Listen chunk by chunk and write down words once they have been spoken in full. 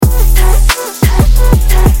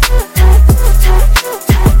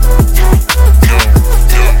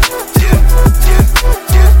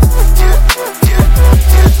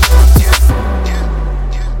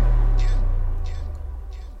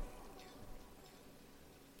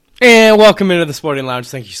And welcome into the Sporting Lounge.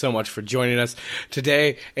 Thank you so much for joining us.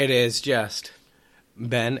 Today it is just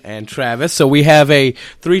Ben and Travis. So we have a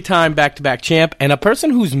 3-time back-to-back champ and a person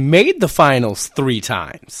who's made the finals 3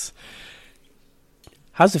 times.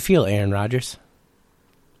 How's it feel, Aaron Rodgers?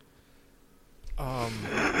 And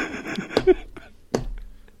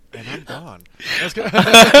I'm gone.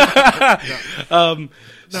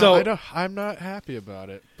 I'm not happy about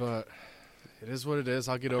it, but it is what it is.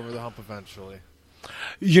 I'll get over the hump eventually.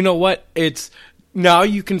 You know what? Now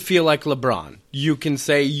you can feel like LeBron. You can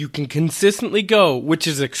say you can consistently go, which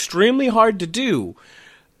is extremely hard to do,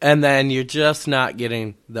 and then you're just not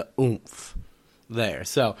getting the oomph there.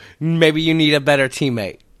 So maybe you need a better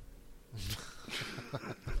teammate.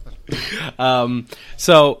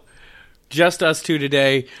 So just us two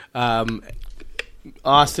today.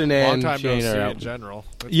 Austin and Long time Shane no see are out. in general.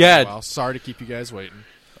 Yeah. Sorry to keep you guys waiting.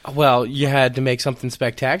 Well, you had to make something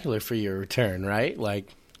spectacular for your return, right?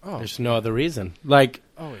 There's no other reason.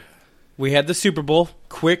 We had the Super Bowl.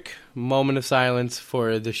 Quick moment of silence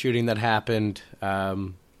for the shooting that happened.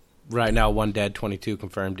 Right now, 1 dead, 22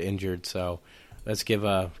 confirmed injured. So let's give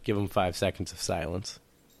them 5 seconds of silence.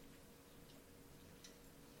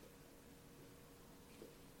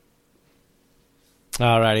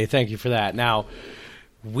 Alrighty, thank you for that. Now,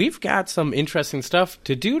 we've got some interesting stuff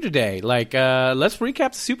to do today. Let's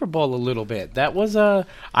recap the Super Bowl a little bit. That was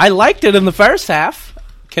I liked it in the first half.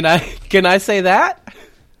 Can I say that?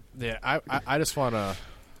 Yeah, I just want to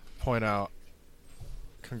point out,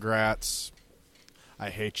 congrats. I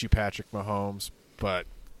hate you, Patrick Mahomes, but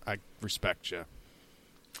I respect you.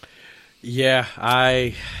 Yeah,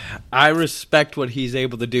 I respect what he's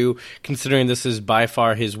able to do, considering this is by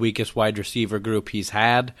far his weakest wide receiver group he's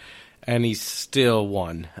had, and he's still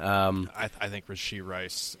won. I think Rashee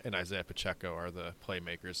Rice and Isaiah Pacheco are the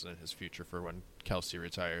playmakers in his future for when Kelsey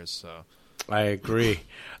retires. So I agree.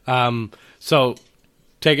 So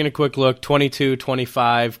taking a quick look,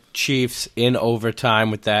 22-25 Chiefs in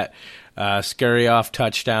overtime with that scurry-off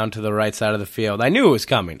touchdown to the right side of the field. I knew it was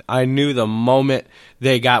coming. I knew the moment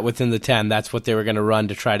they got within the 10, that's what they were going to run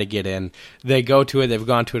to try to get in. They go to it. They've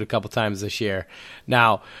gone to it a couple times this year.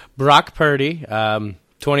 Now, Brock Purdy,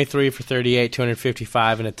 23 for 38,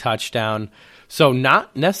 255, and a touchdown. So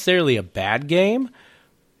not necessarily a bad game,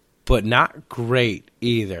 but not great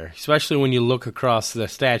either, especially when you look across the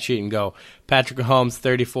stat sheet and go, Patrick Mahomes,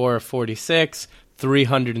 34 of 46,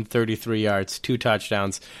 333 yards, 2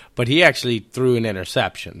 touchdowns, but he actually threw an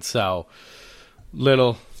interception, so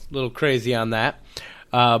little crazy on that.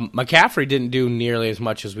 McCaffrey didn't do nearly as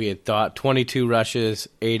much as we had thought, 22 rushes,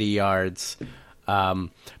 80 yards,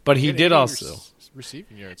 but he did also...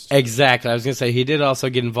 receiving yards. Exactly. I was going to say he did also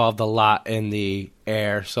get involved a lot in the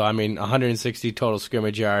air. So, 160 total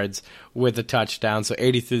scrimmage yards with a touchdown. So,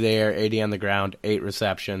 80 through the air, 80 on the ground, 8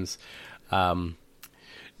 receptions.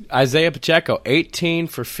 Isaiah Pacheco, 18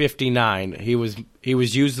 for 59. He was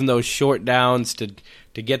using those short downs to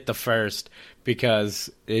get the first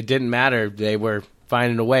because it didn't matter. They were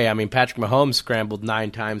finding a way. Patrick Mahomes scrambled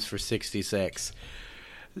 9 times for 66.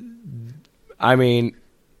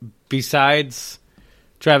 Besides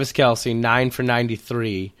Travis Kelce, 9 for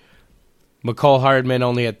 93. McCole Hardman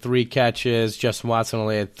only had 3 catches. Justin Watson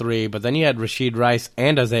only had 3. But then you had Rashee Rice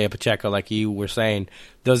and Isaiah Pacheco, like you were saying.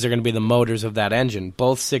 Those are going to be the motors of that engine.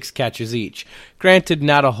 Both 6 catches each. Granted,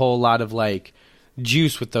 not a whole lot of,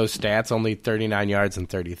 juice with those stats. Only 39 yards and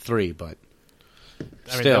 33, but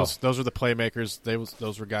still. Those were the playmakers.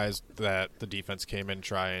 Those were guys that the defense came in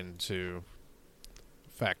trying to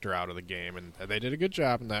factor out of the game, and they did a good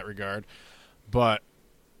job in that regard. But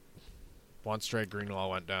once Dre Greenlaw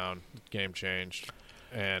went down, the game changed,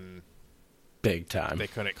 and big time. They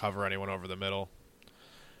couldn't cover anyone over the middle,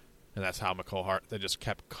 and that's how they just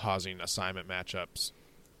kept causing assignment matchups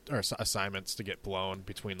or assignments to get blown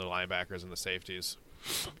between the linebackers and the safeties.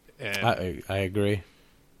 And I agree.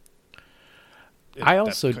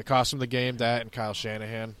 It cost him the game. That and Kyle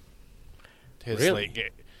Shanahan, his really? late game.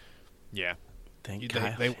 Yeah,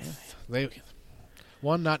 They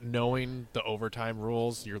one, not knowing the overtime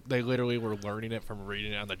rules. They literally were learning it from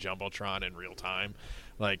reading it on the Jumbotron in real time.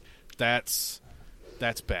 That's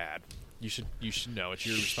bad. You should know. It's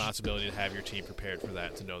your responsibility to have your team prepared for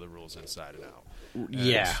that, to know the rules inside and out.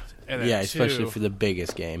 Especially for the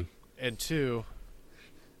biggest game. And 2,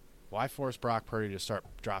 why force Brock Purdy to start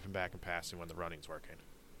dropping back and passing when the running's working?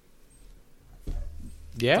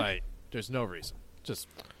 Yeah. There's no reason. Just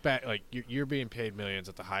you're being paid millions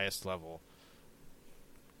at the highest level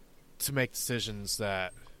to make decisions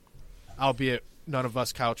that, albeit none of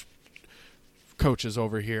us couch coaches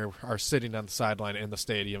over here are sitting on the sideline in the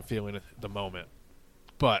stadium feeling the moment.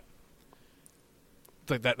 But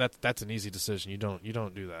like that's an easy decision. You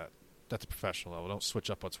don't do that. That's a professional level. Don't switch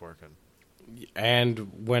up what's working.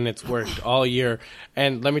 And when it's worked all year.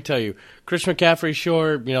 And let me tell you, Chris McCaffrey,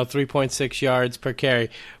 sure, 3.6 yards per carry,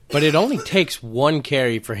 but it only takes one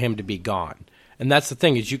carry for him to be gone. And that's the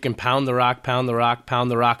thing, is you can pound the rock,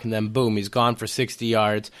 and then boom, he's gone for 60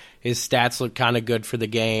 yards. His stats look kind of good for the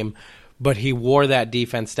game, but he wore that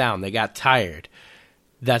defense down. They got tired.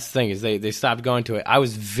 That's the thing, is they stopped going to it. I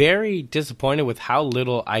was very disappointed with how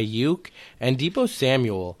little Ayuk and Deebo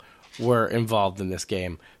Samuel were involved in this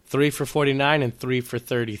game. 3 for 49 and 3 for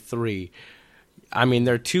 33. I mean,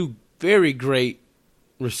 they're two very great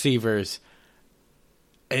receivers.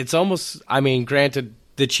 It's almost, granted,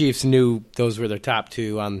 the Chiefs knew those were their top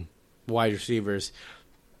two on wide receivers,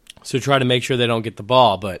 so try to make sure they don't get the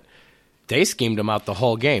ball, but they schemed them out the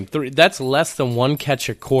whole game. That's less than one catch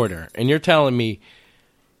a quarter, and you're telling me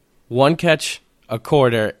one catch a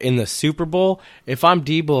quarter in the Super Bowl? If I'm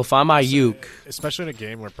Debo, if I'm Ayuk. Especially in a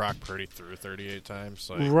game where Brock Purdy threw 38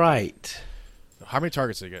 times. Right. How many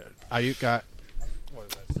targets did he get? Ayuk got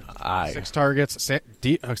 6 targets. So,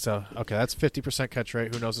 okay, that's 50% catch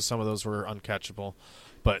rate. Who knows if some of those were uncatchable.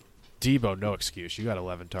 But Debo, no excuse. You got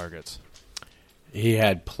 11 targets. He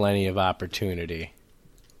had plenty of opportunity.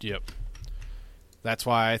 Yep. That's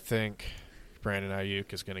why I think Brandon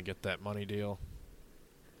Ayuk is going to get that money deal.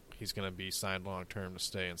 He's going to be signed long-term to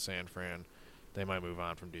stay in San Fran. They might move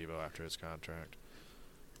on from Debo after his contract.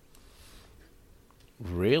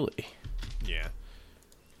 Really? Yeah.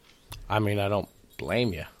 I don't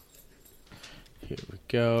blame you. Here we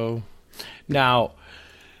go. Now,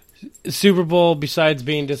 Super Bowl, besides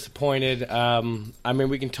being disappointed,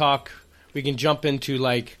 we can jump into,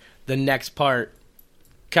 the next part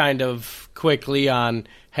kind of quickly on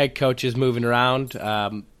head coaches moving around.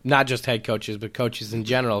 Not just head coaches, but coaches in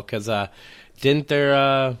general, because didn't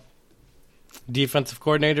their defensive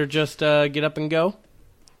coordinator just get up and go?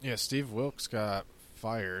 Yeah, Steve Wilkes got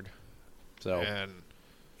fired. And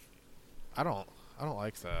I don't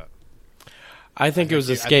like that. I think it was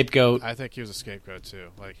a scapegoat. I think he was a scapegoat too.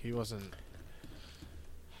 He wasn't.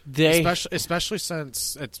 Especially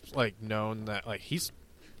since it's known that he's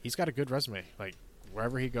got a good resume.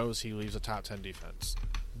 Wherever he goes, he leaves a top 10 defense.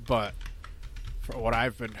 But for what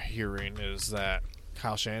I've been hearing is that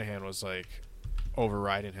Kyle Shanahan was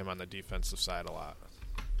overriding him on the defensive side a lot.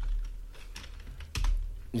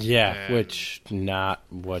 Yeah, which not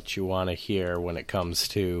what you want to hear when it comes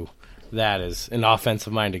to that is an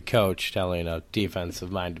offensive-minded coach telling a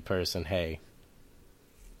defensive-minded person, hey,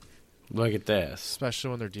 look at this. Especially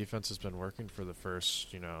when their defense has been working for the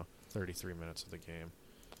first, 33 minutes of the game.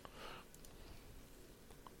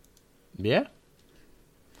 Yeah.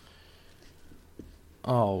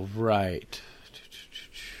 All right.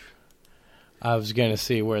 I was going to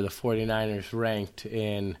see where the 49ers ranked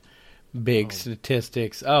in big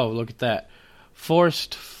statistics. Oh, look at that.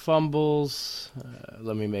 Forced fumbles.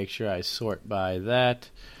 Let me make sure I sort by that.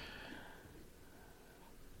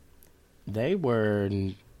 They were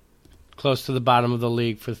close to the bottom of the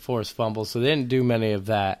league for forced fumbles, so they didn't do many of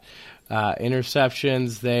that.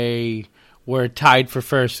 Interceptions, they were tied for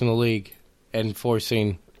first in the league in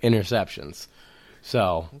forcing interceptions.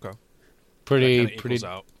 So, okay. Pretty.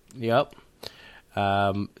 Out. Yep.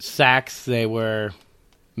 Sacks, they were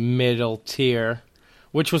middle tier,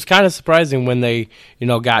 which was kind of surprising when they,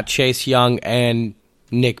 got Chase Young and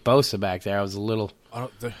Nick Bosa back there. I was a little.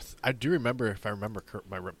 I do remember, if I remember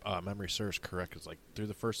my memory serves correct, it's through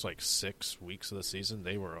the first 6 weeks of the season,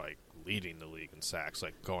 they were leading the league in sacks,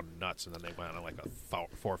 going nuts, and then they went on a 4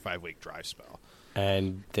 or 5 week dry spell.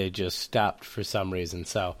 And they just stopped for some reason.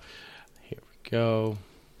 So here we go.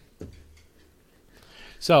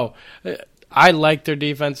 So I like their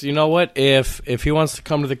defense. You know what? If he wants to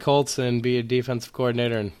come to the Colts and be a defensive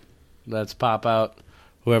coordinator and let's pop out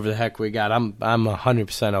whoever the heck we got, I'm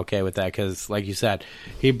 100% okay with that because, like you said,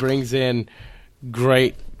 he brings in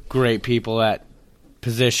great people at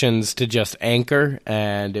positions to just anchor,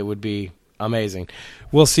 and it would be amazing.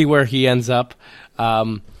 We'll see where he ends up.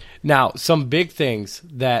 Now, some big things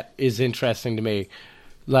that is interesting to me,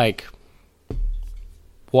 like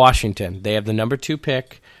Washington. They have the number 2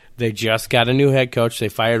 pick. They just got a new head coach. They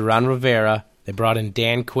fired Ron Rivera. They brought in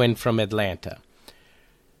Dan Quinn from Atlanta.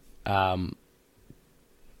 Dan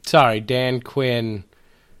Quinn,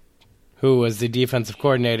 who was the defensive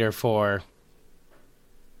coordinator for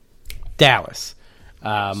Dallas.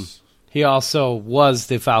 He also was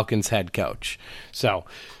the Falcons head coach. So,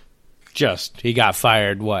 he got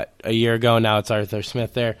fired, a year ago? Now it's Arthur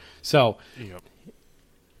Smith there. So, yep.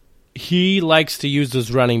 He likes to use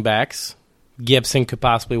those running backs. Gibson could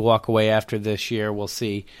possibly walk away after this year. We'll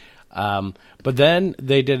see. But then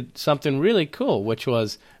they did something really cool, which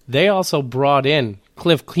was they also brought in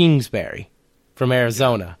Cliff Kingsbury from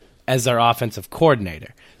Arizona as their offensive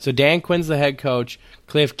coordinator. So Dan Quinn's the head coach,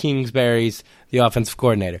 Cliff Kingsbury's the offensive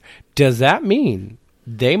coordinator. Does that mean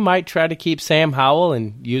they might try to keep Sam Howell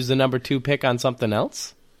and use the number 2 pick on something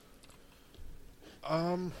else?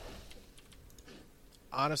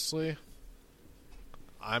 Honestly,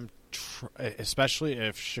 especially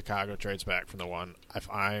if Chicago trades back from the 1. If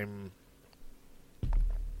I'm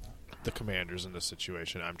the Commanders in this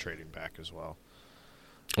situation, I'm trading back as well.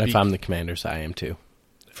 If I'm the Commanders, I am too,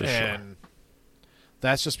 for sure.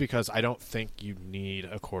 That's just because I don't think you need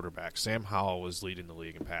a quarterback. Sam Howell was leading the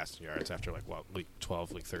league in passing yards after, League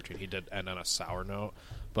 12, League 13. He did end on a sour note,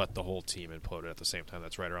 but the whole team imploded at the same time.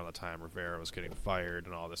 That's right around the time Rivera was getting fired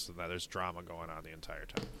and all this and that. There's drama going on the entire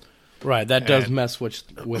time. Right, that does mess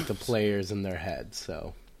with the players in their heads.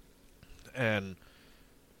 So, and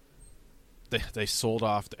they sold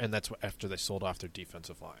off, and that's after they sold off their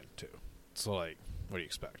defensive line too. So, what do you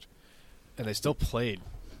expect? And they still played.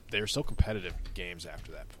 They were still competitive games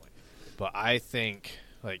after that point. But I think,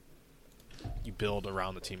 you build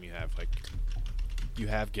around the team you have. You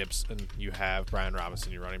have Gibson, you have Brian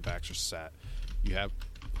Robinson, your running backs are set. You have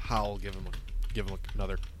Howell, give him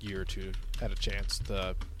another year or two at a chance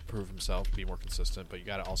to prove himself, be more consistent. But you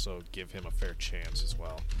got to also give him a fair chance as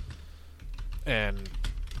well. And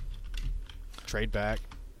trade back,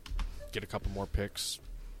 get a couple more picks,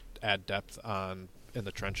 add depth in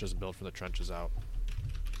the trenches, and build from the trenches out.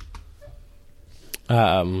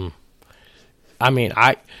 So I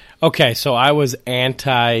was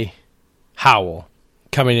anti Howell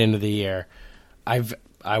coming into the year. I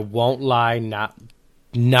won't lie,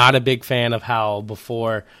 not a big fan of Howell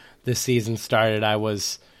before the season started.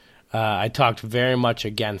 I talked very much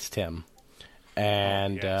against him,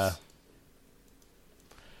 and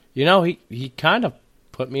he kind of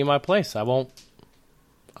put me in my place. I won't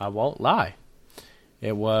lie.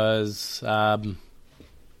 It was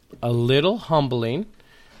a little humbling.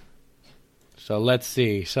 So let's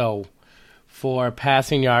see. So for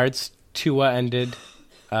passing yards, Tua ended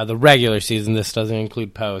the regular season. This doesn't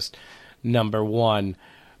include post, number 1.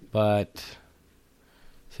 But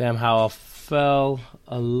Sam Howell fell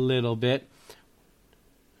a little bit.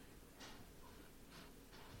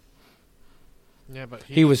 Yeah, but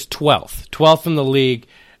he was 12th in the league,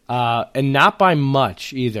 and not by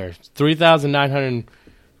much either.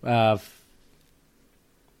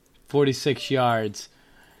 3,946 yards.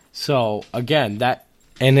 So again, that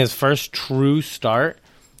in his first true start,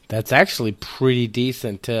 that's actually pretty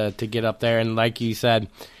decent to get up there. And like you said,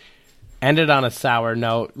 ended on a sour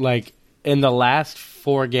note. In the last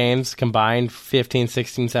 4 games combined, 15,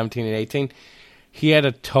 16, 17, and 18, he had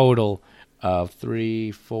a total of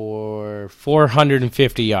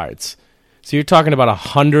 450 yards. So you're talking about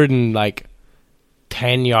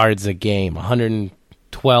 110 yards a game,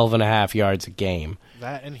 112 and a half yards a game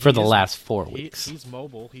for the last 4 weeks. He's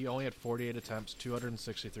mobile. He only had 48 attempts,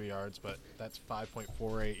 263 yards, but that's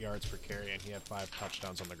 5.48 yards per carry, and he had 5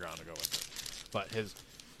 touchdowns on the ground to go with it. But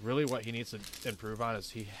what he needs to improve on is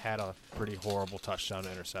he had a pretty horrible touchdown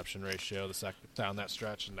to interception ratio down that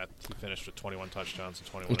stretch, and that he finished with 21 touchdowns and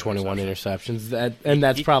 21 interceptions.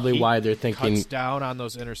 That's probably why they're thinking cuts down on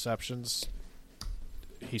those interceptions.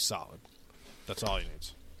 He's solid. That's all he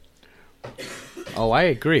needs. Oh, I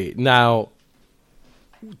agree. Now,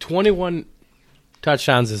 21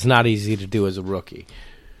 touchdowns is not easy to do as a rookie.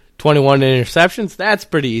 21 interceptions, that's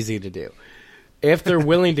pretty easy to do. If they're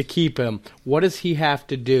willing to keep him, what does he have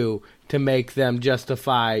to do to make them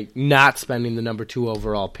justify not spending the number 2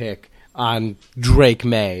 overall pick on Drake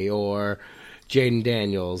May or Jaden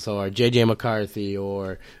Daniels or J.J. McCarthy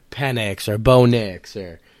or Penix or Bo Nix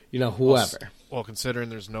or whoever? Well, considering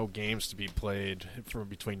there's no games to be played from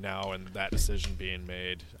between now and that decision being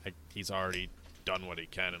made, he's already done what he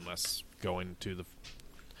can, unless going to the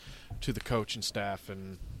coaching staff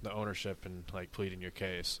and the ownership and pleading your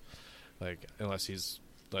case. Unless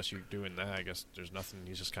you're doing that, I guess there's nothing.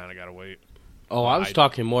 You just kind of got to wait. Oh, I was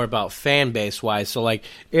talking more about fan base wise. So,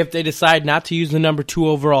 if they decide not to use the number 2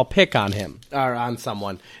 overall pick on him or on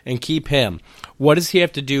someone and keep him, what does he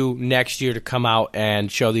have to do next year to come out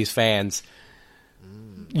and show these fans?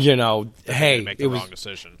 Hey, make the wrong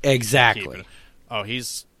decision. Exactly. Oh,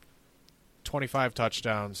 he's 25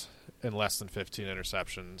 touchdowns and less than 15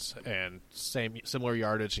 interceptions, and similar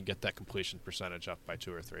yardage, and get that completion percentage up by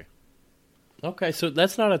 2 or 3. Okay, so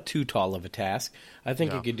that's not too tall of a task. I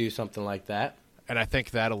think he could do something like that. And I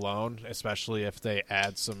think that alone, especially if they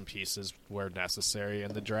add some pieces where necessary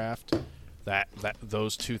in the draft, that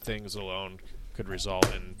those 2 things alone could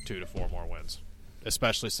result in 2 to 4 more wins.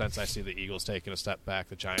 especially since I see the Eagles taking a step back.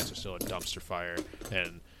 The Giants are still a dumpster fire,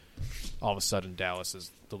 and all of a sudden Dallas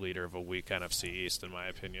is the leader of a weak NFC East, in my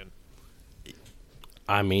opinion.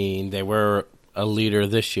 I mean, they were a leader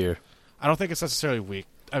this year. I don't think it's necessarily weak.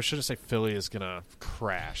 I shouldn't say Philly is going to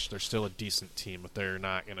crash. They're still a decent team, but they're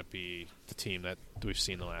not going to be the team that we've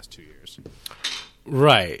seen the last 2 years.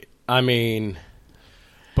 Right. I mean,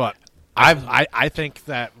 but I think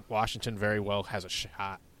that Washington very well has a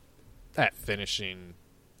shot at finishing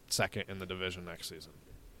second in the division next season.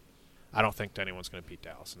 I don't think anyone's going to beat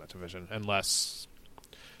Dallas in that division unless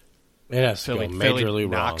it has Philly, to go majorly Philly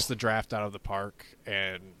wrong. knocks the draft out of the park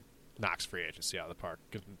and knocks free agency out of the park.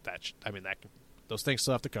 Those things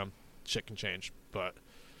still have to come. Shit can change, but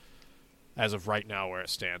as of right now, where it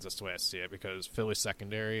stands, that's the way I see it. Because Philly's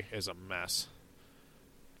secondary is a mess,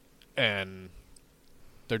 and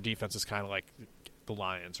their defense is kind of like the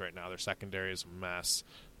Lions right now. Their secondary is a mess,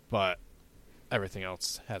 but everything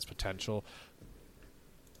else has potential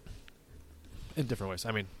in different ways.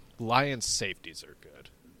 I mean, Lions safeties are good,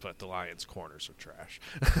 but the Lions corners are trash.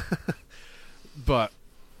 But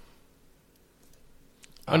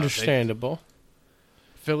understandable.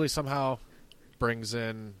 Philly somehow brings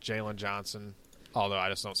in Jalen Johnson, although I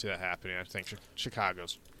just don't see that happening. I think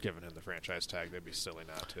Chicago's giving him the franchise tag. They'd be silly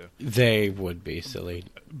not to. They would be silly.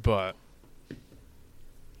 But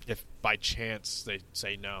if by chance they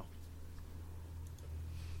say no,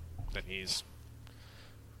 then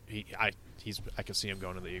I can see him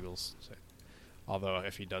going to the Eagles. Although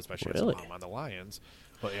if he does by chance, Really? I'm on the Lions.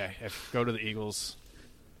 But yeah, if you go to the Eagles,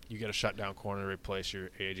 you get a shutdown corner to replace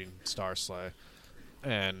your aging star Slay.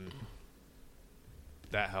 And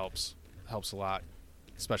that helps a lot,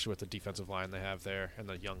 especially with the defensive line they have there and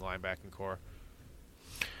the young linebacking core.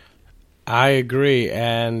 I agree,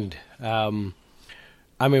 and I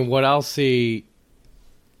mean, what I'll see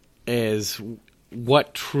is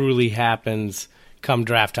what truly happens come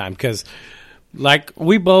draft time. Because, like,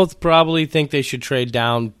 we both probably think they should trade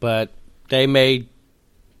down, but they may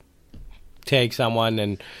take someone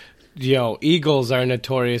and... You know, Eagles are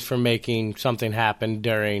notorious for making something happen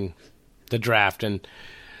during the draft. And,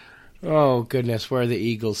 oh, goodness, where are the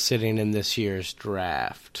Eagles sitting in this year's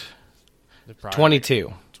draft?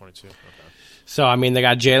 22. 22, okay. So, I mean, they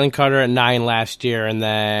got Jalen Carter at 9 last year, and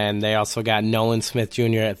then they also got Nolan Smith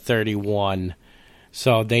Jr. at 31.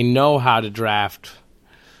 So they know how to draft.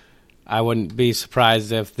 I wouldn't be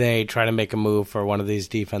surprised if they try to make a move for one of these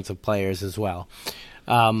defensive players as well.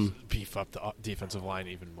 Beef up the defensive line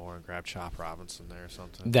even more and grab Chop Robinson there or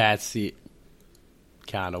something. That's the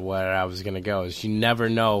kind of where I was going to go. Is you never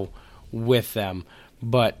know with them,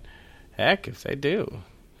 but heck, if they do,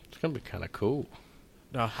 it's going to be kind of cool.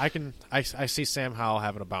 No, I see Sam Howell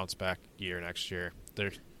having a bounce back year next year.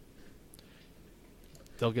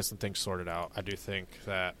 They'll get some things sorted out. I do think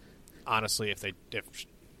that honestly, if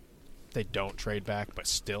they don't trade back but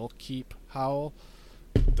still keep Howell,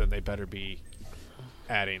 then they better be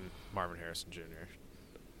adding Marvin Harrison Jr.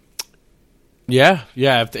 Yeah.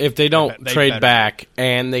 If they don't they trade better. back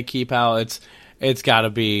and they keep Howell, it's got to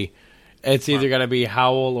be. It's either got to be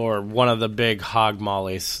Howell or one of the big hog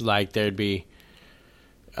mollies. Like there'd be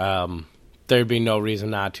no reason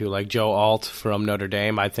not to. Like Joe Alt from Notre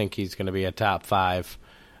Dame, I think he's going to be a top 5.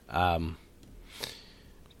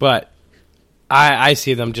 But I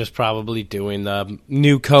see them just probably doing the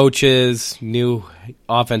new coaches, new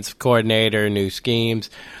offensive coordinator, new schemes.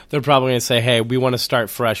 They're probably going to say, hey, we want to start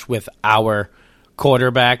fresh with our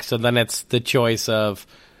quarterback. So then it's the choice of,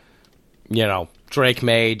 Drake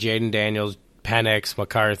May, Jaden Daniels, Penix,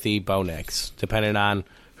 McCarthy, Bo Nix, depending on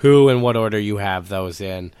who and what order you have those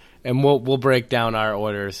in. And we'll break down our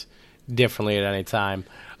orders differently at any time.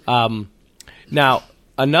 Now,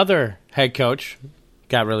 another head coach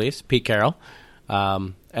got released, Pete Carroll.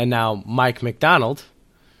 And now Mike McDonald,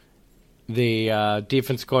 the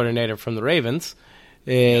defense coordinator from the Ravens,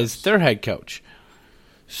 is their head coach.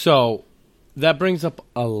 So that brings up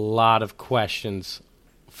a lot of questions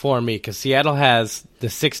for me because Seattle has the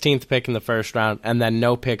 16th pick in the first round and then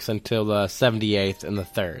no picks until the 78th in the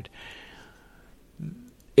third.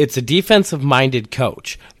 It's a defensive-minded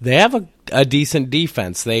coach. They have a decent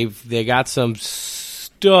defense. They got some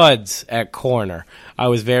studs at corner. I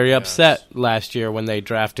was very upset last year when they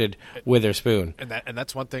drafted Witherspoon. And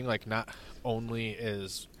that's one thing, like, not only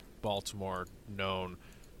is Baltimore known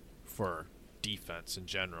for defense in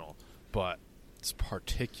general, but it's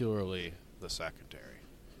particularly the secondary.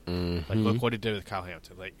 Mm-hmm. Like, look what he did with Kyle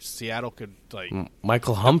Hamilton. Like, Seattle could, like...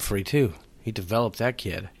 Michael Humphrey, too. He developed that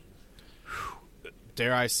kid.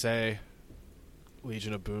 Dare I say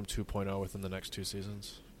Legion of Boom 2.0 within the next 2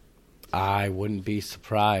 seasons? I wouldn't be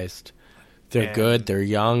surprised. They're good. They're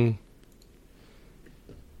young.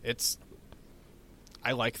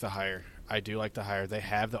 I like the hire. I do like the hire. They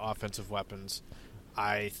have the offensive weapons.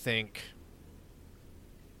 I think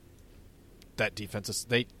that defense is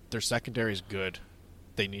their secondary is good.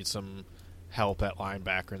 They need some help at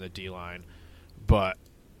linebacker and the D line, but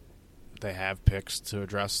they have picks to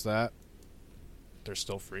address that. There's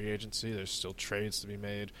still free agency. There's still trades to be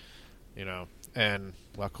made, and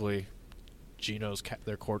luckily, Geno's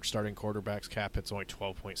their starting quarterback's cap hit's only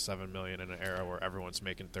 $12.7 million in an era where everyone's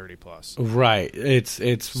making 30 plus. Right. It's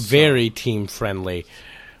very team friendly.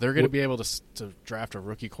 They're going to be able to draft a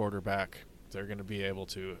rookie quarterback. They're going to be able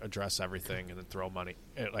to address everything and then throw money,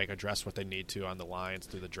 address what they need to on the lines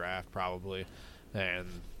through the draft probably, and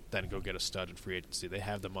then go get a stud in free agency. They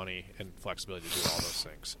have the money and flexibility to do all those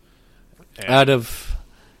things. And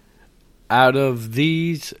out of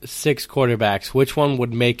these 6 quarterbacks, which one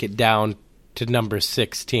would make it down to number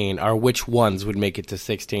 16, or which ones would make it to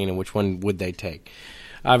 16, and which one would they take?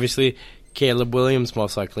 Obviously, Caleb Williams,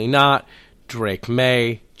 most likely not. Drake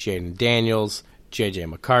May, Jaden Daniels, J.J.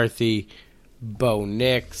 McCarthy, Bo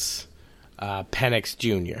Nix, Penix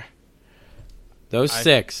Jr. Those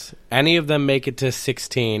 6, any of them make it to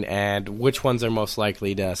 16, and which ones are most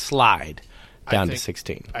likely to slide down to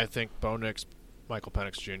 16? I think Bo Nix, Michael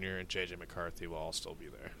Penix Jr., and J.J. McCarthy will all still be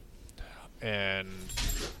there. And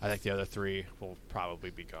I think the other 3 will probably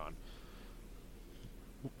be gone.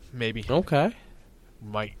 Maybe. Okay.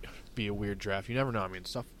 Might be a weird draft. You never know. I mean,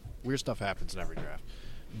 weird stuff happens in every draft.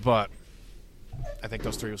 But I think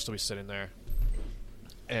those 3 will still be sitting there.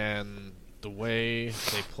 And the way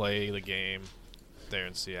they play the game there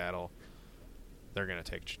in Seattle, they're going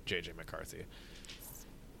to take J.J. McCarthy.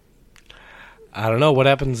 I don't know. What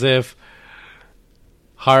happens if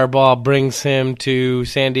Harbaugh brings him to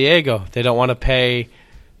San Diego? They don't want to pay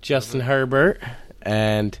Justin Herbert,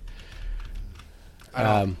 and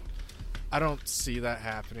I don't see that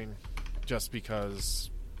happening just because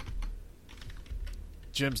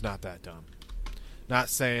Jim's not that dumb. Not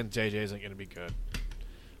saying JJ isn't going to be good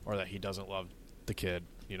or that he doesn't love the kid,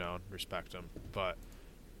 and respect him, but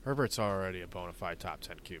Herbert's already a bona fide top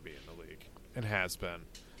 10 QB in the league and has been.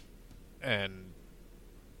 And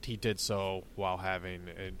he did so while having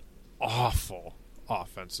an awful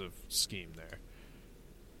offensive scheme there.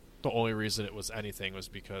 The only reason it was anything was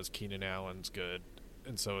because Keenan Allen's good,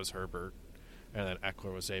 and so is Herbert. And then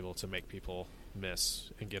Eckler was able to make people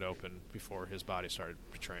miss and get open before his body started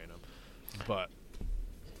betraying him. But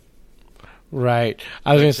right,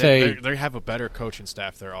 I was going to say they have a better coaching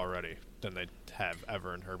staff there already than they have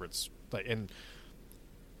ever in Herbert's.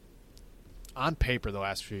 On paper, the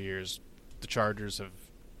last few years, the Chargers have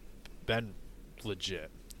been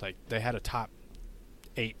legit. They had a top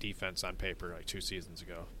 8 defense on paper 2 seasons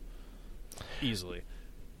ago, easily.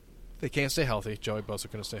 They can't stay healthy. Joey Bosa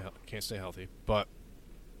can't stay healthy, but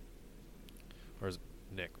or is it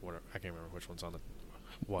Nick? Whatever, I can't remember which one's on the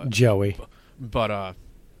what. Joey. But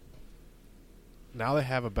now they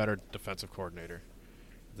have a better defensive coordinator.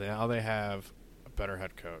 Now they have a better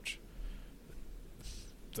head coach.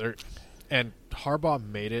 And Harbaugh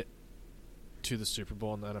made it to the Super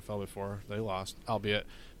Bowl in the NFL before. They lost, albeit,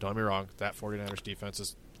 don't get me wrong, that 49ers defense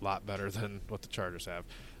is a lot better than what the Chargers have.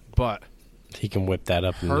 But he can whip that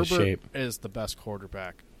up Herbert into shape. Is the best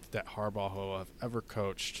quarterback that Harbaugh will have ever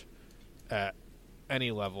coached at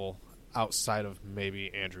any level outside of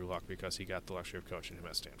maybe Andrew Luck, because he got the luxury of coaching him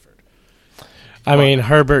at Stanford. I mean,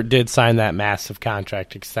 Herbert did sign that massive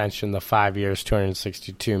contract extension, the 5 years,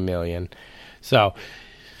 $262 million. So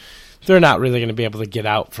they're not really going to be able to get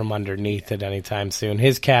out from underneath it anytime soon.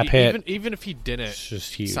 His cap hit, even if he didn't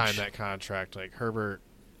just huge. Sign that contract, Herbert,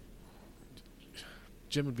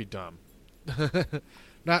 Jim would be dumb.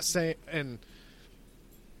 Not saying, and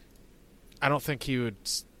I don't think he would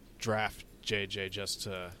draft JJ just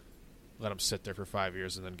to let him sit there for 5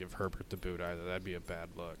 years and then give Herbert the boot either. That'd be a bad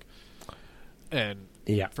look. And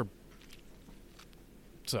yeah,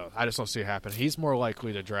 so I just don't see it happen. He's more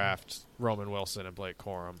likely to draft Roman Wilson and Blake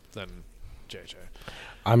Corum than JJ.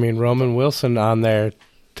 I mean, Roman Wilson on there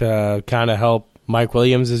to kind of help. Mike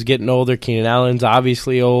Williams is getting older. Keenan Allen's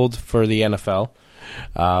obviously old for the NFL.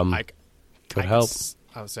 Could help.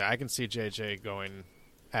 I would say I can see JJ going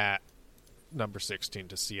at number 16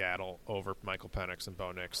 to Seattle over Michael Penix and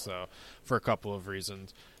Bo Nix, so for a couple of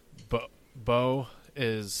reasons. But Bo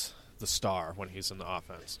is the star when he's in the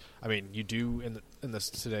offense. I mean, you do in this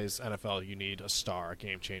today's NFL, you need a star, a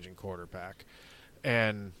game-changing quarterback,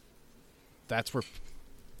 and that's where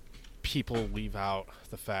people leave out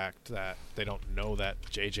the fact that they don't know that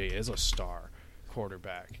JJ is a star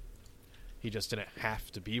quarterback. He just didn't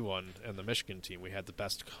have to be one in the Michigan team. We had the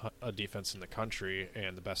best defense in the country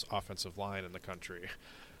and the best offensive line in the country.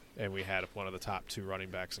 And we had one of the top 2 running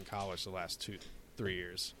backs in college the last 2-3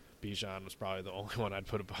 years. Bijan was probably the only one I'd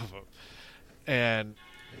put above him. And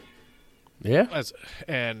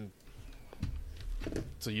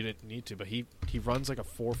so you didn't need to, but he runs like a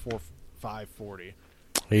 4.45 40.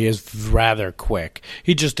 He is rather quick.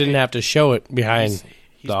 He just didn't have to show it behind he's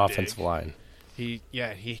the offensive line. He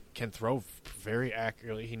can throw very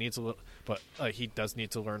accurately. He needs a little, but he does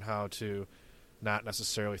need to learn how to not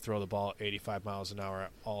necessarily throw the ball 85 miles an hour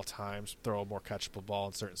at all times, throw a more catchable ball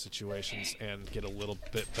in certain situations, and get a little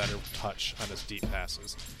bit better touch on his deep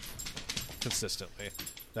passes consistently.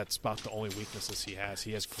 That's about the only weaknesses he has.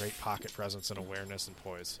 He has great pocket presence and awareness and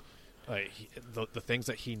poise. The things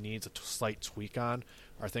that he needs a slight tweak on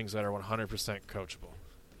are things that are 100% coachable,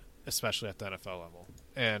 especially at the NFL level.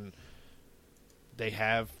 And they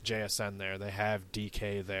have JSN there. They have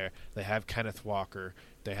DK there. They have Kenneth Walker.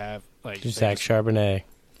 They have Zach Charbonnet,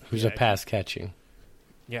 who's a pass catching.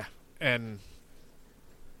 Yeah, and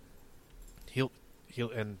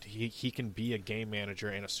he can be a game manager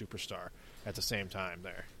and a superstar at the same time.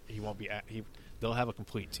 There, he won't be. They'll have a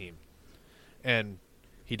complete team, and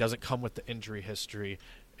he doesn't come with the injury history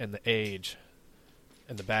and the age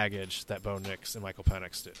and the baggage that Bo Nix and Michael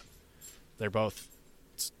Penix do. They're both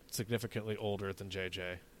significantly older than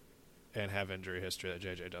JJ and have injury history that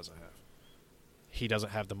JJ doesn't have. He doesn't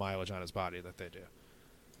have the mileage on his body that they do.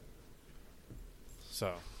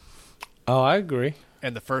 So. Oh, I agree.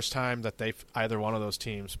 And the first time that either one of those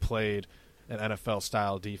teams played an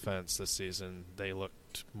NFL-style defense this season, they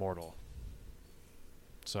looked mortal.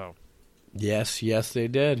 So. Yes, they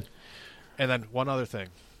did. And then one other thing.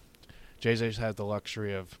 JJ's had the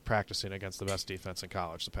luxury of practicing against the best defense in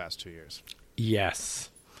college the past 2 years. Yes.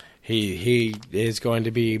 He is going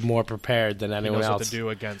to be more prepared than anyone else. He knows what to do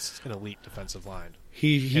against an elite defensive line.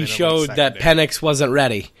 He showed that Penix wasn't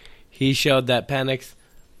ready. He showed that Penix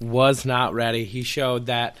was not ready. He showed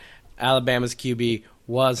that Alabama's QB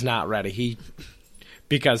was not ready.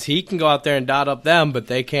 Because he can go out there and dot up them, but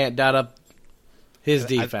they can't dot up his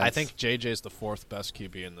defense. I think JJ is the 4th best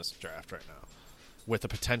QB in this draft right now, with the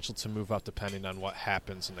potential to move up depending on what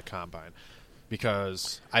happens in the combine.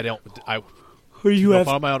 Because who do you have?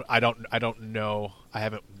 On my own, I don't know. I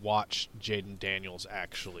haven't watched Jaden Daniels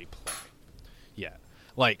actually play yet.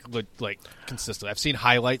 Like consistently. I've seen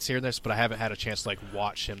highlights here and there, but I haven't had a chance to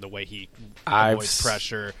watch him the way he avoids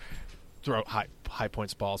pressure, throw high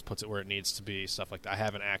points balls, puts it where it needs to be, stuff like that. I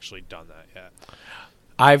haven't actually done that yet.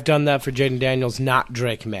 I've done that for Jaden Daniels, not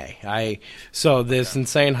Drake May. So this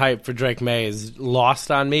insane hype for Drake May is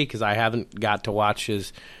lost on me because I haven't got to watch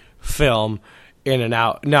his film in and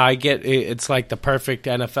out. No, I get it's like the perfect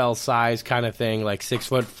NFL size kind of thing, like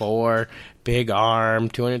 6'4", big arm,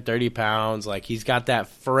 230 pounds. Like he's got that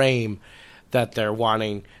frame that they're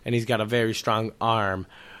wanting, and he's got a very strong arm.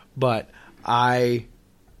 But I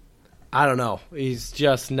don't know. He's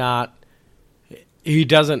just not. He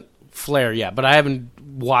doesn't flare yet. But I haven't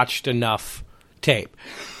watched enough tape.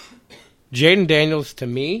 Jaden Daniels, to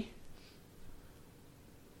me,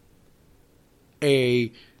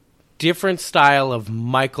 a different style of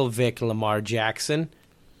Michael Vick, Lamar Jackson.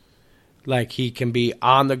 Like he can be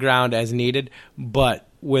on the ground as needed, but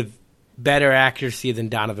with better accuracy than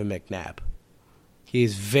Donovan McNabb.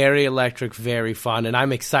 He's very electric, very fun, and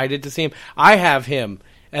I'm excited to see him. I have him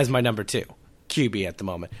as my number 2 QB at the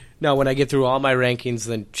moment. Now, when I get through all my rankings,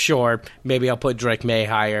 then sure, maybe I'll put Drake May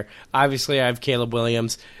higher. Obviously, I have Caleb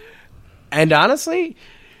Williams. And honestly,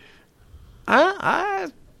 I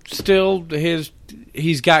still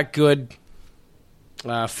he's got good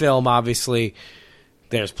film, obviously.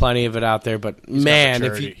 There's plenty of it out there, but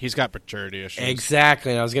he's got maturity issues.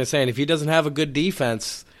 Exactly. And I was going to say, and if he doesn't have a good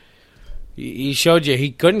defense, he showed you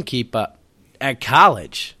he couldn't keep up at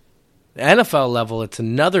college. The NFL level, it's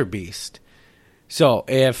another beast. So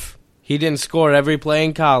if he didn't score every play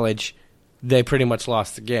in college, they pretty much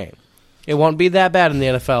lost the game. It won't be that bad in the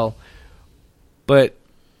NFL, but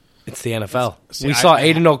it's the NFL. We saw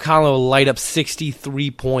Aiden O'Connell light up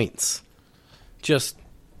 63 points. Just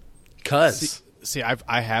cuz. See,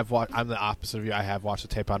 I have watched. I'm the opposite of you. I have watched the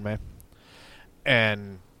tape on May,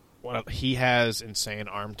 and he has insane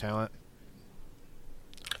arm talent.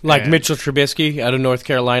 Like Mitchell Trubisky out of North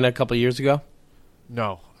Carolina a couple years ago?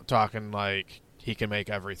 No, I'm talking like he can make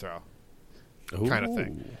every throw, kind of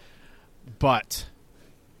thing. But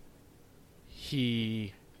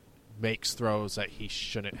he makes throws that he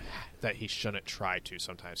shouldn't try to.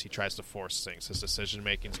 Sometimes he tries to force things. His decision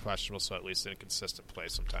making is questionable, so at least inconsistent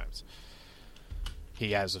plays sometimes.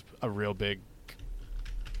 He has a real big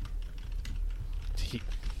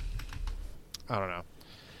I don't know.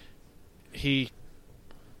 He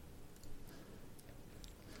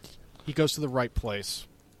goes to the right place,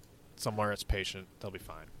 somewhere it's patient. They'll be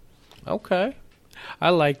fine. Okay. I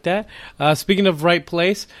like that. Speaking of right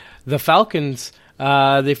place, the Falcons,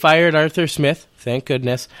 they fired Arthur Smith, thank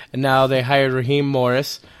goodness, and now they hired Raheem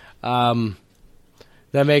Morris. That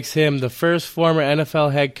makes him the first former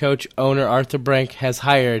NFL head coach owner Arthur Blank has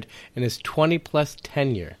hired in his 20-plus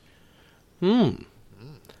tenure.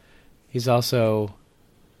 He's also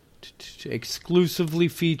exclusively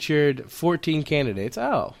featured 14 candidates.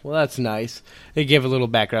 Oh, well, that's nice. They gave a little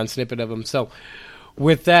background snippet of him. So,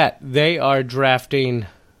 with that, they are drafting.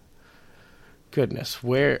 Goodness,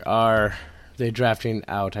 where are they drafting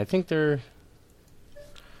out? I think they're.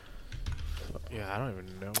 Yeah, I don't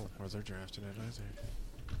even know where they're drafting at either.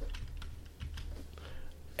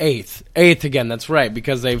 Eighth again. That's right,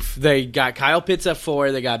 because they got Kyle Pitts at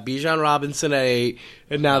 4, they got Bijan Robinson at 8,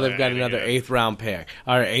 and now they've got another 8th round pick,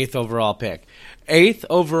 or 8th overall pick. 8th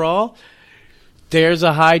overall. There's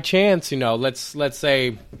a high chance, let's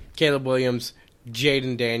say Caleb Williams,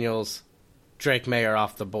 Jaden Daniels, Drake May are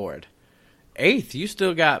off the board. 8th, you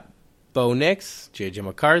still got Bo Nix, J.J.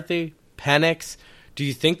 McCarthy, Penix. Do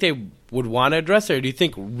you think they would want to address it, or do you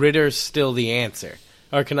think Ritter's still the answer?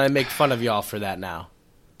 Or can I make fun of y'all for that now?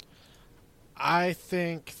 I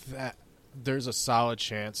think that there's a solid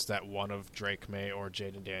chance that one of Drake May or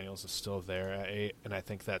Jaden Daniels is still there at 8, and I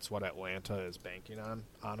think that's what Atlanta is banking on,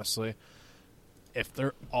 honestly. If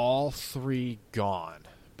they're all 3 gone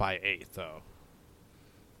by 8, though,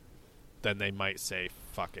 then they might say,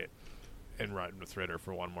 fuck it, and run with Ritter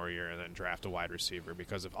for one more year and then draft a wide receiver.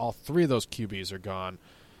 Because if all 3 of those QBs are gone,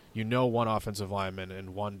 one offensive lineman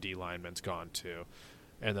and 1 D lineman's gone too.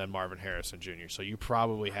 And then Marvin Harrison Jr. So you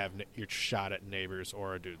probably have your shot at Neighbors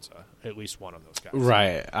or Adunza, at least one of those guys.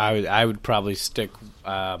 Right. I would probably stick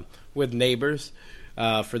with Neighbors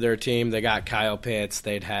for their team. They got Kyle Pitts.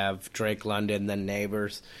 They'd have Drake London, then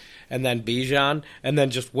Neighbors, and then Bijan, and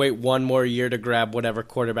then just wait one more year to grab whatever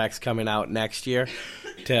quarterback's coming out next year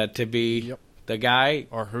to be the guy.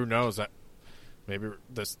 Or who knows, that maybe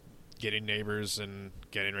this getting Neighbors and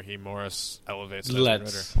getting Raheem Morris elevates Desmond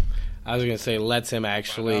Ritter. I was going to say, lets him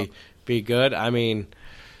actually be good. I mean,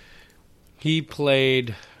 he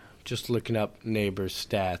played, just looking up Neighbors'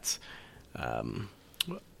 stats,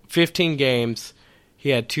 15 games. He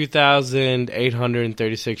had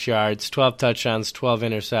 2,836 yards, 12 touchdowns, 12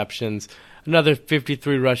 interceptions, another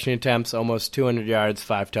 53 rushing attempts, almost 200 yards,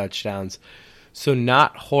 5 touchdowns. So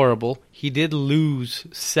not horrible. He did lose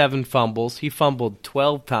 7 fumbles. He fumbled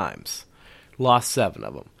 12 times, lost 7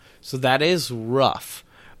 of them. So that is rough.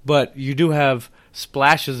 But you do have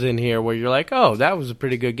splashes in here where you're like, oh, that was a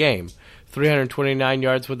pretty good game. 329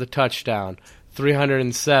 yards with a touchdown,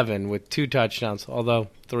 307 with 2 touchdowns, although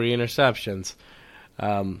 3 interceptions.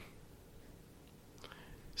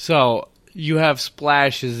 So you have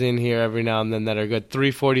splashes in here every now and then that are good.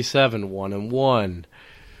 347, 1-1,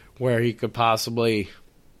 where he could possibly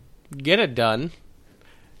get it done.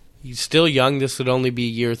 He's still young. This would only be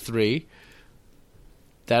year 3.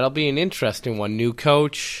 That'll be an interesting one. New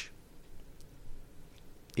coach.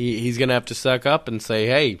 He's going to have to suck up and say,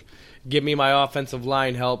 hey, give me my offensive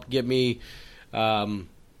line help. Give me, Hog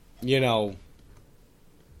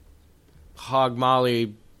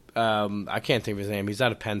Molly. I can't think of his name. He's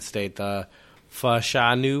out of Penn State. The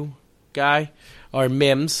Fashanu guy. Or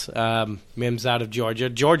Mims. Mims out of Georgia.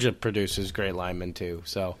 Georgia produces great linemen, too.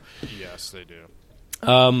 So yes, they do.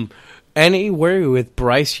 Any worry with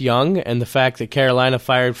Bryce Young and the fact that Carolina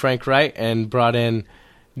fired Frank Wright and brought in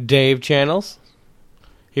Dave Channels?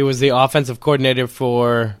 He was the offensive coordinator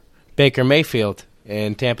for Baker Mayfield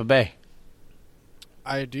in Tampa Bay.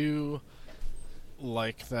 I do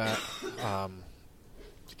like that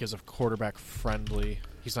because of quarterback friendly.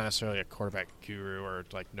 He's not necessarily a quarterback guru or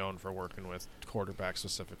like known for working with quarterbacks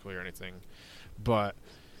specifically or anything, but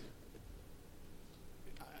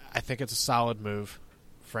I think it's a solid move.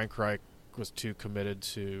 Frank Reich was too committed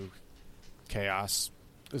to chaos,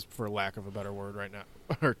 is for lack of a better word right now.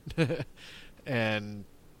 And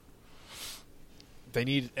they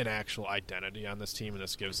need an actual identity on this team, and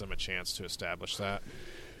this gives them a chance to establish that.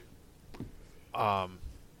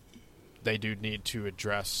 They do need to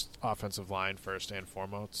address offensive line first and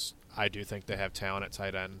foremost. I do think they have talent at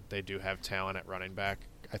tight end. They do have talent at running back.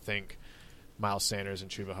 I think Miles Sanders and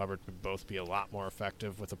Chuba Hubbard could both be a lot more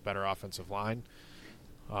effective with a better offensive line.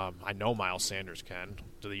 I know Miles Sanders can.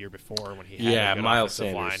 The year before, when he had a good Miles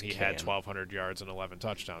offensive Sanders line, he can. had 1,200 yards and 11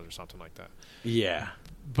 touchdowns or something like that. Yeah.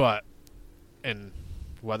 But, and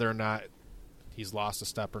whether or not he's lost a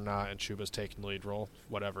step or not, and Chuba's taking the lead role,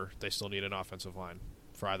 whatever, they still need an offensive line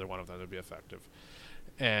for either one of them to be effective.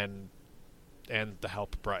 And the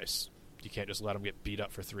help Bryce. You can't just let him get beat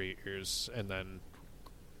up for 3 years and then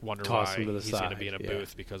wonder Toss why him to the he's going to be in a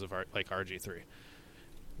booth because of like RG3.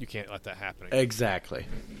 You can't let that happen again. Exactly.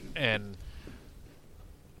 And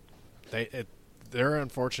they're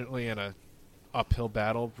unfortunately in a uphill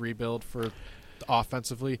battle rebuild for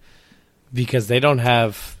offensively Because they don't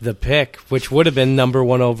have the pick, which would have been number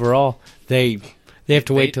 1 overall. They have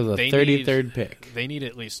to wait till the 33rd pick. They need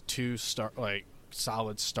at least 2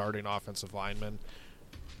 solid starting offensive linemen,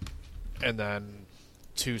 and then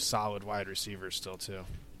 2 solid wide receivers still too.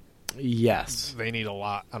 Yes. They need a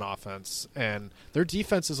lot on offense, and their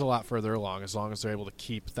defense is a lot further along as long as they're able to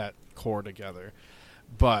keep that core together.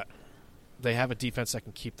 But they have a defense that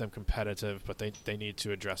can keep them competitive, but they need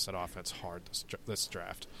to address that offense hard this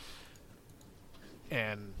draft.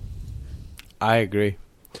 And I agree.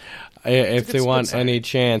 If they want any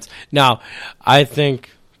chance. Now, I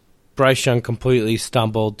think Bryce Young completely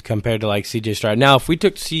stumbled compared to like C.J. Stroud. Now, if we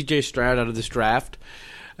took C.J. Stroud out of this draft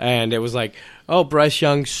and it was like, oh, Bryce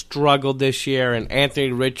Young struggled this year and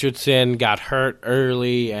Anthony Richardson got hurt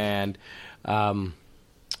early and,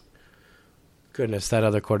 goodness, that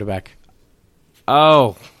other quarterback.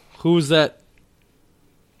 Oh, who's that?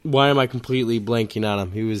 Why am I completely blanking on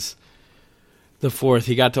him? He was the 4th.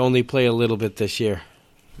 He got to only play a little bit this year.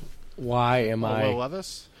 Why am I? Will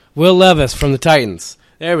Levis? Will Levis from the Titans.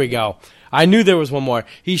 There we go. I knew there was one more.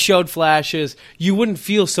 He showed flashes. You wouldn't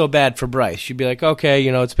feel so bad for Bryce. You'd be like, okay,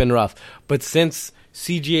 it's been rough. But since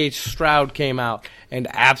C.J. Stroud came out and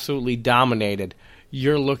absolutely dominated,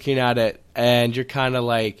 you're looking at it and you're kind of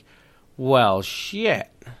like, well, shit.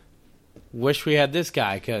 Wish we had this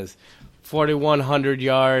guy because 4,100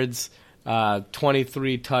 yards,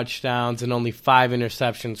 23 touchdowns, and only 5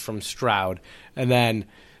 interceptions from Stroud. And then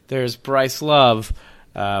there's Bryce Love.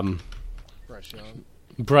 Bryce Young.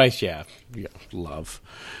 Bryce, Love.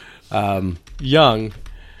 Young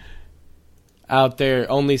out there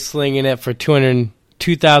only slinging it for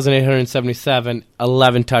 2,877,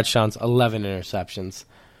 11 touchdowns, 11 interceptions.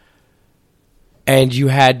 And you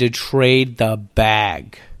had to trade the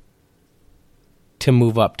bag to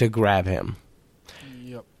move up to grab him.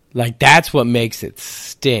 Yep. Like, that's what makes it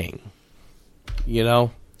sting.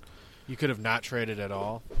 You could have not traded at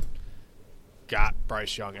all. Got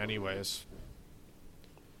Bryce Young anyways.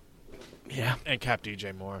 Yeah. And kept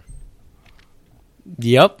DJ Moore.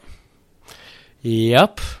 Yep.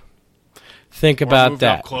 Think about moved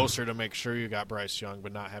that. Up closer to make sure you got Bryce Young,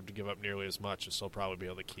 but not have to give up nearly as much, and still probably be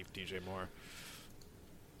able to keep DJ Moore.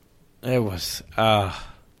 It was.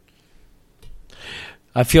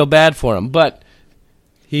 I feel bad for him, but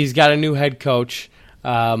he's got a new head coach,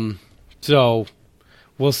 so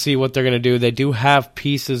we'll see what they're going to do. They do have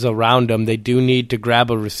pieces around them. They do need to grab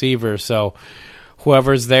a receiver, so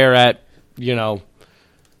whoever's there at,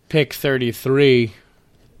 pick 33,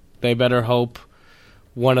 they better hope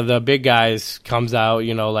one of the big guys comes out,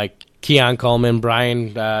 like Keon Coleman,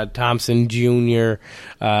 Brian Thompson Jr.,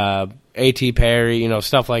 A.T. Perry,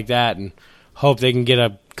 stuff like that, and hope they can get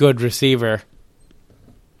a good receiver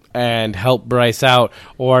and help Bryce out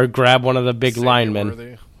or grab one of the big linemen.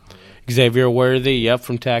 Worthy. Xavier Worthy,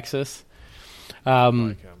 from Texas.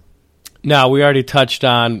 Like him. Now, we already touched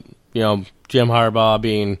on, Jim Harbaugh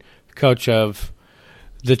being coach of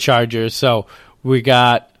the Chargers. So we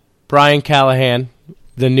got Brian Callahan,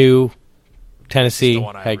 the new Tennessee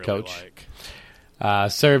head coach.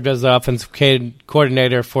 Served as the offensive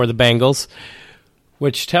coordinator for the Bengals,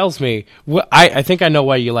 which tells me, I think I know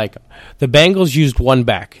why you like him. The Bengals used one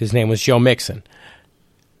back. His name was Joe Mixon.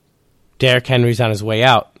 Derrick Henry's on his way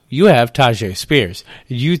out. You have Tajay Spears.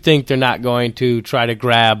 You think they're not going to try to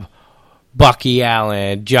grab Bucky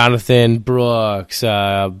Allen, Jonathan Brooks,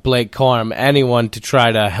 Blake Corum, anyone to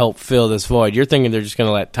try to help fill this void. You're thinking they're just going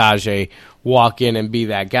to let Tajay walk in and be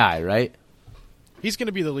that guy, right? He's going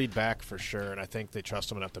to be the lead back for sure, and I think they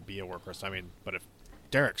trust him enough to be a workhorse. But if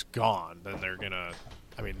Derrick's gone, then they're going to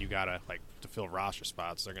you got to, to fill roster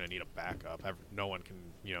spots, they're going to need a backup. No one can,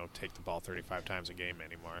 take the ball 35 times a game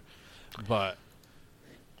anymore. But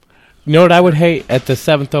you know what I would hate? At the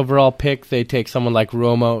 7th overall pick, they take someone like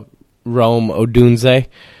Rome Odunze,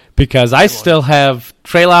 because I still have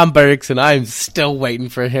Treylon Burks, and I'm still waiting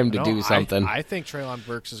for him to do something. I think Treylon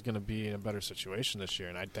Burks is going to be in a better situation this year,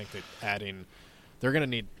 and I think that they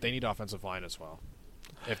need offensive line as well.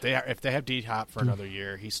 If they have D-Hop for another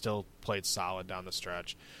year, he still played solid down the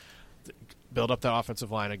stretch. Build up that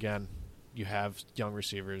offensive line again. You have young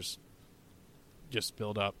receivers. Just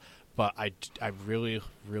build up. But I really,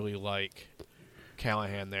 really like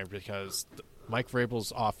Callahan there because Mike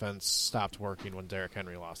Vrabel's offense stopped working when Derrick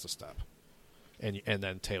Henry lost a step, and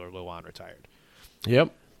then Taylor Lewan retired.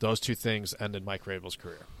 Yep. Those two things ended Mike Vrabel's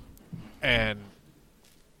career. And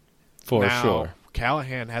For now, sure.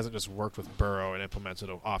 Callahan hasn't just worked with Burrow and implemented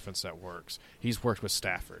an offense that works. He's worked with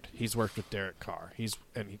Stafford. He's worked with Derek Carr. He's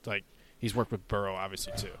worked with Burrow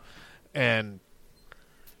obviously too. And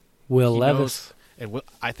Will Levis.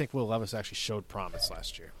 I think Will Levis actually showed promise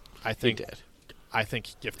last year. He did. I think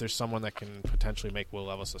if there's someone that can potentially make Will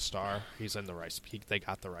Levis a star, he's in the right. They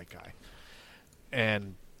got the right guy,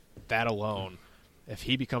 and that alone, if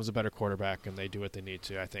he becomes a better quarterback and they do what they need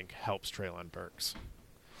to, I think helps Treylon Burks.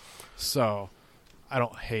 So, I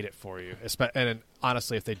don't hate it for you. And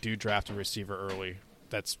honestly, if they do draft a receiver early,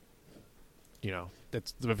 that's the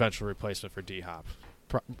eventual replacement for D-Hop,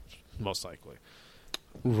 most likely.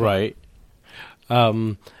 Right.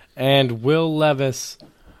 And Will Levis,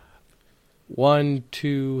 how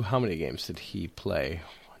many games did he play?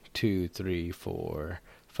 1, 2, 3, 4,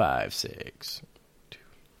 5, 6,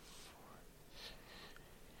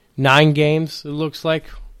 9 games, it looks like.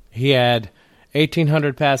 He had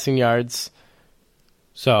 1,800 passing yards.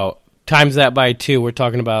 So, times that by 2, we're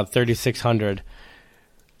talking about 3,600.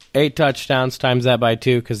 8 touchdowns, times that by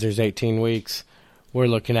 2, because there's 18 weeks. We're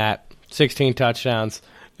looking at 16 touchdowns,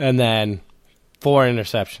 and then 4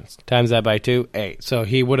 interceptions. Times that by 2, 8. So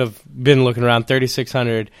he would have been looking around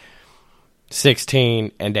 3,600,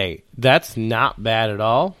 16, and 8. That's not bad at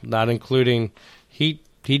all, not including he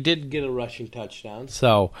did get a rushing touchdown.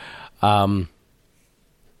 So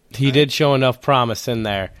he did show enough promise in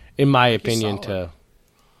there, in my opinion, to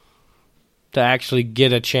actually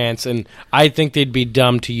get a chance. And I think they'd be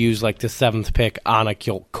dumb to use like the 7th pick on a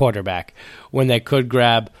quarterback when they could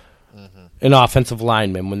grab an offensive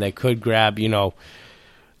lineman, when they could grab,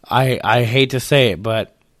 I hate to say it,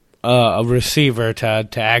 but a receiver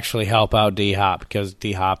to actually help out D-Hop, because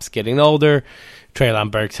D-Hop's getting older.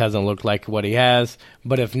 Treylon Burks hasn't looked like what he has.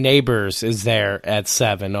 But if Neighbors is there at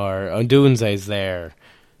 7 or Odunze's there,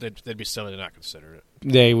 they'd be silly to not consider it.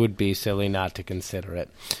 They would be silly not to consider it.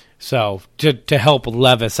 So to help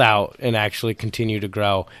Levis out and actually continue to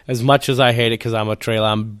grow, as much as I hate it because I'm a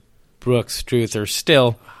Treylon Brooks truther,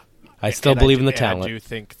 I still believe in the talent. I do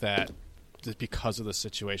think that because of the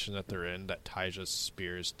situation that they're in, that Tyjae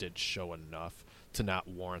Spears did show enough to not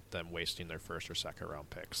warrant them wasting their 1st or 2nd round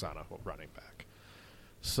picks on a running back.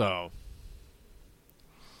 So,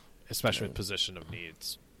 especially with position of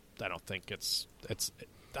needs, I don't think it's.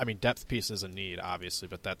 I mean, depth piece is a need, obviously,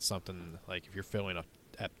 but that's something like if you're filling up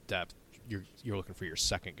at depth, you're looking for your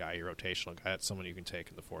second guy, your rotational guy. That's someone you can take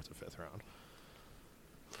in the 4th or 5th round.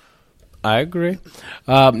 I agree.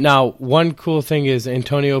 Now, one cool thing is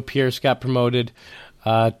Antonio Pierce got promoted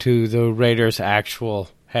to the Raiders' actual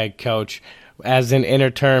head coach. As an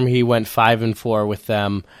interterm, he went 5-4 with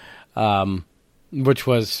them, which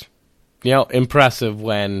was, impressive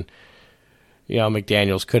when,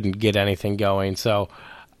 McDaniels couldn't get anything going. So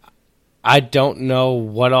I don't know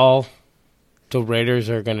what all the Raiders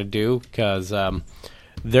are going to do because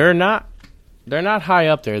they're not high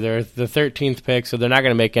up there. They're the 13th pick, so they're not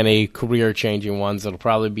going to make any career-changing ones. It'll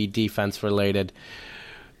probably be defense-related.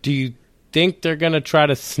 Do you think they're going to try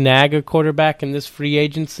to snag a quarterback in this free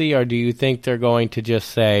agency, or do you think they're going to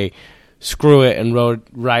just say, screw it, and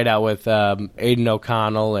ride out with Aiden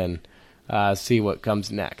O'Connell and see what comes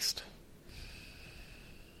next?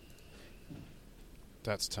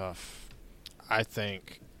 That's tough. I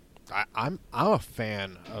think I'm a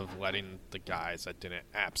fan of letting the guys that didn't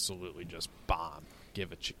absolutely just bomb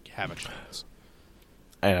have a chance.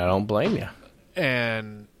 And I don't blame you.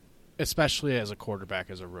 And especially as a quarterback,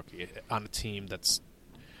 as a rookie, on a team that's...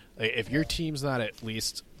 If your team's not at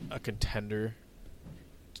least a contender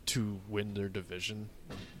to win their division,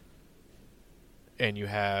 and you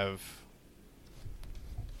have...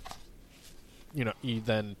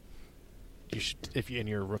 then you should, if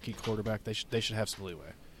you're a rookie quarterback, they should have some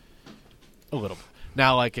leeway. A little bit.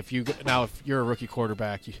 Now, if you're a rookie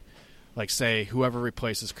quarterback, say whoever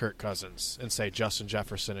replaces Kirk Cousins, and say Justin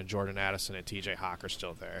Jefferson and Jordan Addison and T.J. Hawk are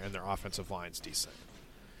still there, and their offensive line's decent.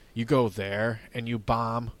 You go there and you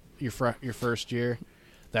bomb your first year.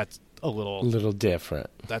 That's a little different.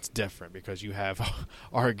 That's different because you have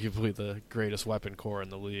arguably the greatest weapon core in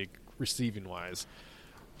the league, receiving wise,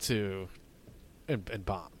 and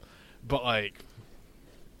bomb. But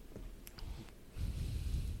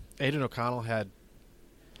Aiden O'Connell had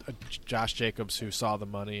Josh Jacobs who saw the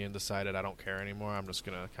money and decided, I don't care anymore. I'm just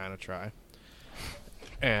gonna kind of try.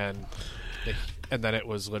 And then it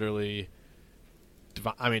was literally.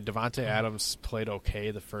 Devontae Adams played okay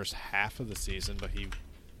the first half of the season, but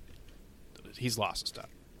he's lost a step.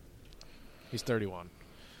 He's 31.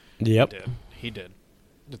 Yep. He did.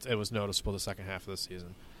 It was noticeable the second half of the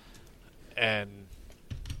season. And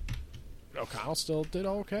O'Connell still did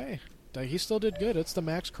okay. He still did good. It's the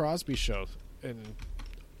Max Crosby show in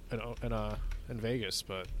Vegas,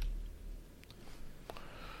 but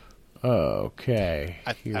okay.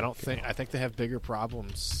 I think they have bigger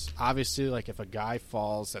problems. Obviously, like if a guy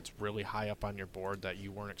falls that's really high up on your board that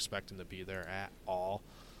you weren't expecting to be there at all,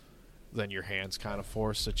 then your hands kind of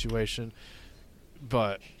force situation.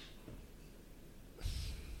 But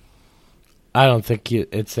I don't think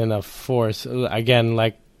it's enough force. Again,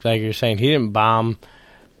 like you're saying, he didn't bomb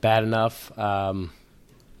bad enough.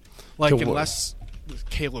 Unless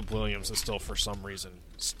Caleb Williams is still for some reason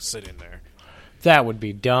sitting there. That would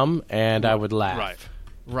be dumb, and I would laugh.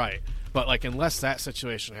 Right. But, like, unless that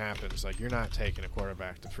situation happens, like, you're not taking a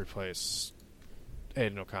quarterback to replace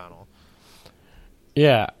Aiden O'Connell.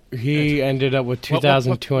 Yeah, he ended up with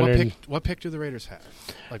 2,200. What pick do the Raiders have?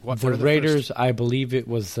 Like, what? The Raiders, first? I believe it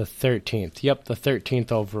was the 13th. Yep, the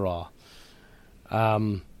 13th overall.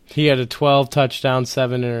 He had a 12 touchdown,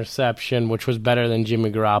 7 interception, which was better than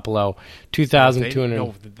Jimmy Garoppolo. 2,200.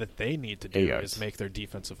 No, that they need to do is make their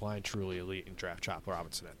defensive line truly elite and draft Chop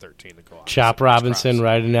Robinson at 13 to go on. Chop Robinson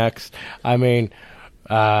right next. I mean,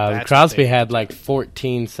 Crosby had like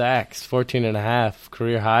 14 sacks, 14 and a half,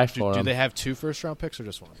 career high for him. Do they have 2 first-round picks or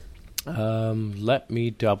just one? Let me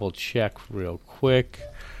double check real quick.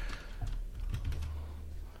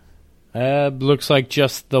 Looks like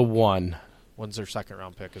just the one. When's their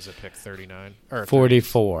second-round pick? Is it pick 39? Or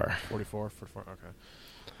 44. 44?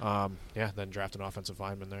 Okay. Then draft an offensive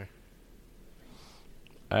lineman there.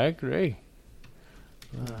 I agree.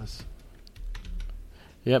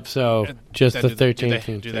 Yep, so just the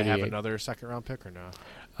 13th. Do they have another second-round pick or no?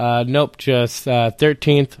 Nope, just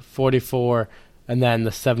 13th, 44, and then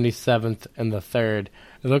the 77th and the 3rd.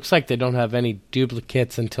 It looks like they don't have any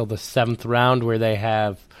duplicates until the 7th round where they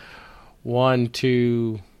have 1,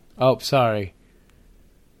 2... Oh, sorry.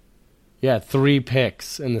 Yeah, 3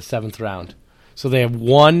 picks in the 7th round. So they have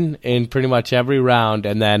 1 in pretty much every round,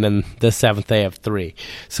 and then in the 7th they have 3.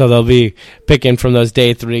 So they'll be picking from those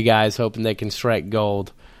day 3 guys, hoping they can strike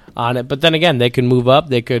gold on it. But then again, they can move up.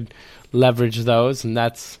 They could leverage those, and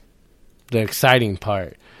that's the exciting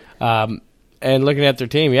part. And looking at their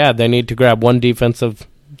team, yeah, they need to grab one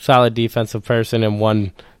solid defensive person and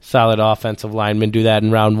one solid offensive lineman. Do that in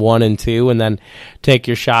round 1 and 2, and then take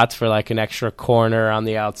your shots for like an extra corner on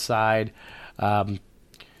the outside.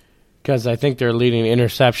 Because I think their leading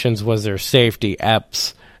interceptions was their safety,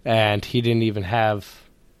 Epps, and he didn't even have,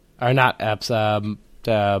 or not Epps, Mooring,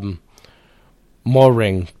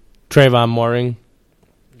 Trayvon Mooring,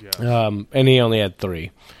 and he only had 3.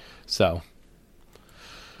 So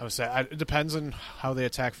I would say it depends on how they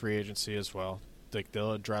attack free agency as well.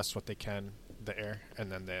 They'll address what they can there,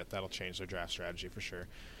 and then that'll change their draft strategy for sure.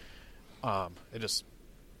 It just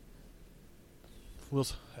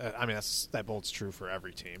that bolts true for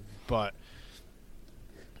every team, but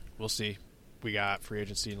we'll see. We got free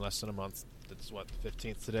agency in less than a month. It's the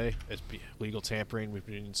 15th today. It's legal tampering, which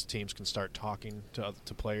means teams can start talking to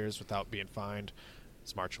players without being fined.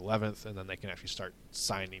 It's March 11th, and then they can actually start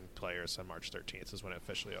signing players on March 13th is when it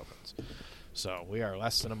officially opens. So we are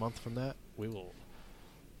less than a month from that.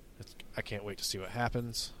 I can't wait to see what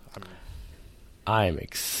happens. I'm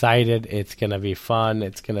excited. It's going to be fun.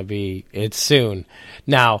 It's soon.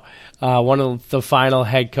 Now, one of the final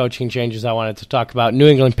head coaching changes I wanted to talk about, New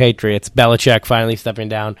England Patriots, Belichick finally stepping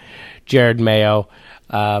down, Jared Mayo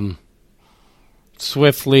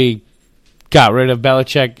swiftly got rid of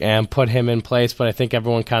Belichick and put him in place, but I think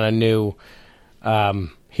everyone kind of knew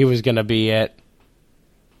he was going to be it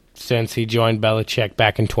since he joined Belichick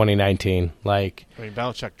back in 2019.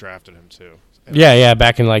 Belichick drafted him too. Yeah,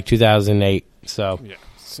 back in 2008. So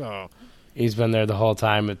he's been there the whole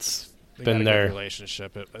time. It's been their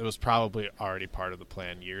relationship. It was probably already part of the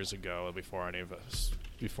plan years ago before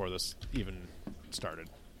this even started.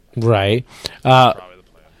 Right. Probably the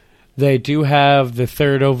plan. They do have the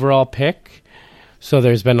 3rd overall pick, so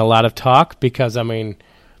there's been a lot of talk because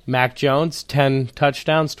Mac Jones, 10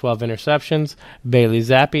 touchdowns, 12 interceptions. Bailey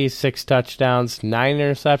Zappi, 6 touchdowns, 9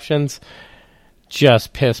 interceptions.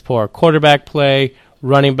 Just piss poor quarterback play.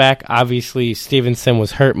 Running back, obviously Stevenson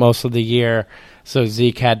was hurt most of the year, so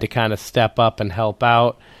Zeke had to kind of step up and help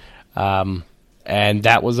out. And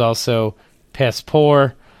that was also piss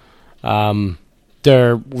poor.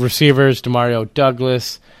 Their receivers, Demario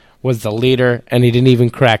Douglas, was the leader, and he didn't even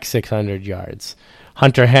crack 600 yards.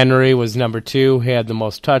 Hunter Henry was number 2. He had the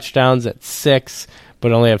most touchdowns at 6,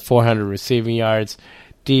 but only had 400 receiving yards.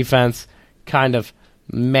 Defense, kind of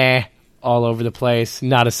meh all over the place.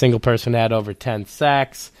 Not a single person had over 10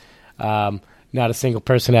 sacks. Not a single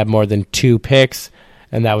person had more than 2 picks,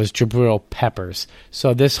 and that was Jabril Peppers.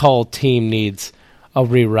 So this whole team needs a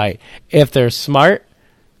rewrite. If they're smart,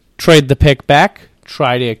 trade the pick back,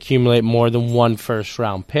 try to accumulate more than 1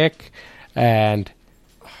 first-round pick, and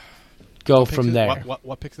go from there.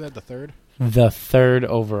 What pick is that? The third? The 3rd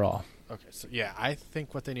overall. Okay, so yeah, I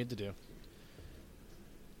think what they need to do,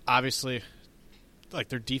 obviously, like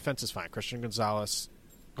their defense is fine. Christian Gonzalez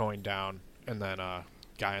going down, and then a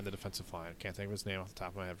guy on the defensive line. Can't think of his name off the top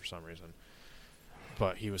of my head for some reason,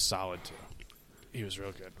 but he was solid too. He was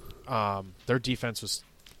real good. Their defense was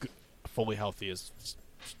fully healthy, is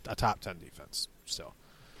a top 10 defense still,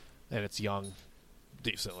 and it's young,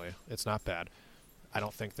 decently. It's not bad. I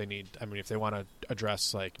don't think they need. I mean, if they want to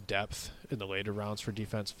address like depth in the later rounds for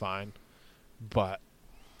defense, fine. But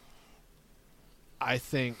I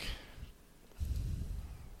think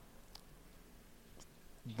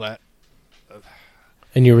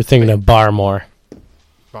And you were thinking of Barmore.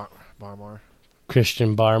 Barmore.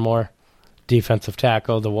 Christian Barmore, defensive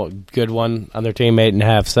tackle, the good one on their team,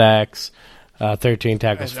 8.5 sacks, 13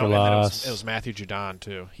 tackles for loss. It was Matthew Judon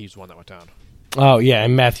too. He's one that went down. Oh, yeah,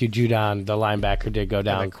 and Matthew Judon, the linebacker, did go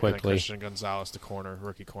down quickly. And Christian Gonzalez, the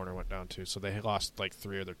rookie corner, went down too. So they lost like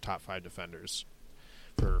 3 of their top 5 defenders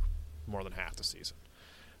for more than half the season.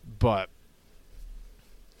 But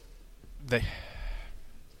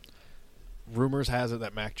rumors has it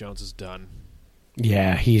that Mac Jones is done.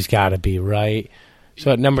 Yeah, he's got to be, right?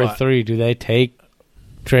 So at number 3, do they take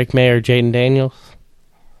Drake May or Jaden Daniels?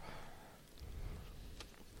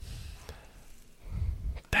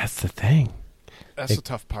 That's the thing. That's the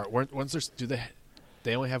tough part. When's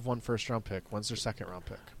they only have 1 first-round pick. When's their second-round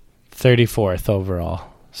pick? 34th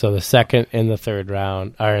overall. So the 2nd and the 3rd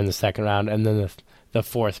round are in the 2nd round, and then the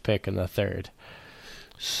 4th pick in the 3rd.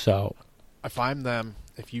 So if I'm them,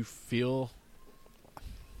 if you feel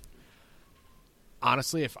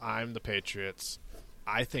honestly, if I'm the Patriots,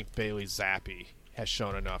 I think Bailey Zappi has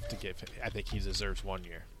shown enough to give. I think he deserves 1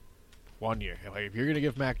 year. 1 year. Like, if you're going to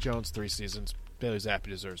give Mac Jones 3 seasons, Bailey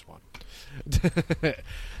Zappi deserves 1.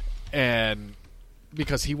 And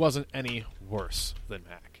because he wasn't any worse than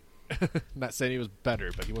Mac. Not saying he was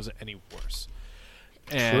better, but he wasn't any worse.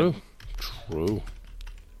 And True.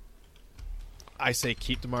 I say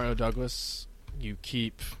keep DeMario Douglas. You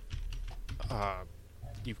get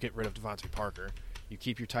rid of Devontae Parker. You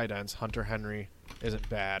keep your tight ends. Hunter Henry isn't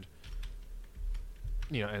bad.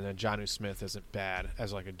 And then Jonnu Smith isn't bad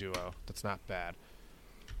as like a duo. That's not bad.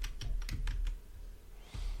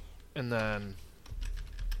 And then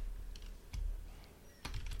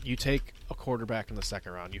you take a quarterback in the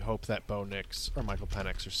 2nd round. You hope that Bo Nix or Michael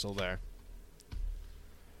Penix are still there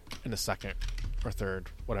in the 2nd or 3rd,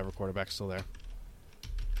 whatever quarterback's still there.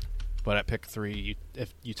 But at pick 3,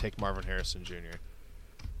 if you take Marvin Harrison Jr.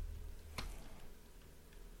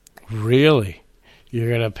 Really? You're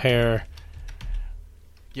going to pair...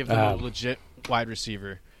 Give them a legit wide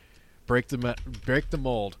receiver. Break the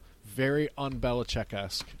mold. Very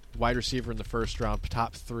un-Belichick-esque. Wide receiver in the 1st round,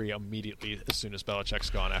 top 3 immediately as soon as Belichick's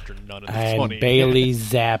gone after none of the 20. And Bailey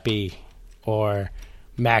Zappi or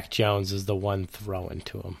Mac Jones is the one throwing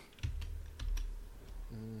to him.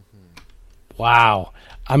 Mm-hmm. Wow.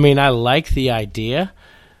 I mean, I like the idea,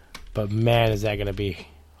 but man, is that going to be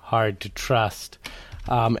hard to trust.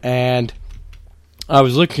 And I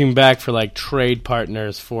was looking back for like trade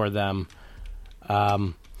partners for them.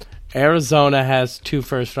 Arizona has 2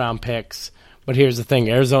 first-round picks, but here's the thing.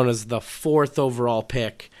 Arizona's the 4th overall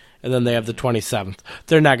pick, and then they have the 27th.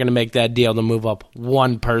 They're not going to make that deal to move up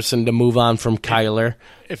 1 person to move on from Kyler.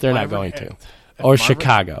 If they're not going to. Or Marvin,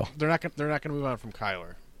 Chicago. They're not going to move on from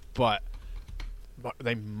Kyler, but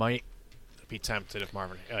they might be tempted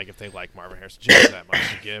if they like Marvin Harrison Jr. that much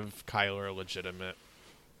to give Kyler a legitimate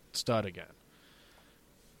stud again.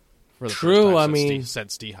 For the True, first time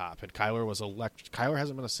since D-Hop, and Kyler was Kyler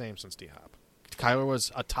hasn't been the same since D-Hop. Kyler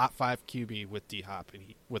was a top 5 QB with D-Hop,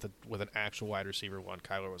 and with an actual wide receiver 1.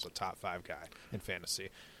 Kyler was a top 5 guy in fantasy.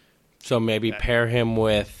 So maybe pair him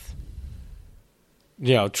with,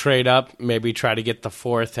 trade up, maybe try to get the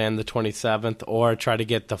 4th and the 27th, or try to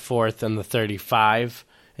get the 4th and the 35,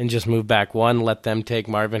 and just move back 1, let them take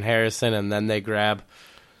Marvin Harrison, and then they grab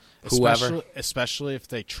whoever. Especially if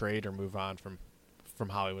they trade or move on from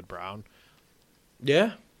Hollywood Brown.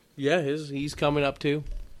 Yeah, he's coming up too.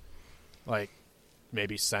 Like,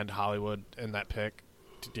 maybe send Hollywood in that pick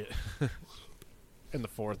to get in the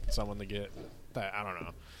 4th someone to get that. I don't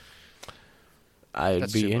know.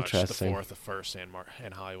 I'd be interesting. The 4th, the 1st,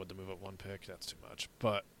 and Hollywood to move up 1 pick. That's too much.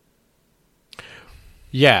 But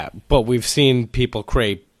yeah, but we've seen people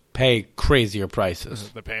pay crazier prices.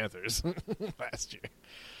 The Panthers last year.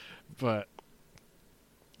 But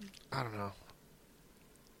I don't know.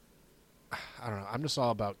 I'm just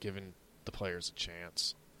all about giving the players a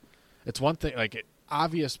chance. It's one thing, like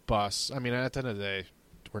obvious busts. I mean, at the end of the day,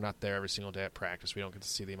 we're not there every single day at practice. We don't get to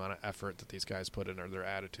see the amount of effort that these guys put in or their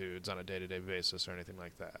attitudes on a day-to-day basis or anything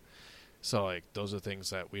like that. So, like, those are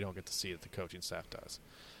things that we don't get to see that the coaching staff does.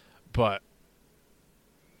 But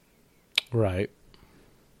right.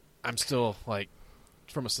 I'm still, like,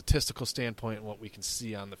 from a statistical standpoint and what we can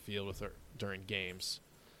see on the field during games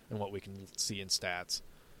and what we can see in stats,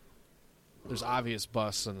 there's obvious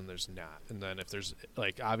busts and then there's not. And then if there's,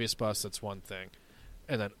 like, obvious busts, that's one thing.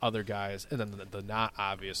 And then other guys, and then the not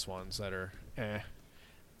obvious ones that are,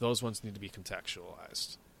 those ones need to be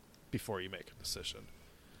contextualized before you make a decision.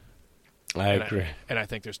 I agree. And I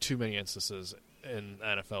think there's too many instances in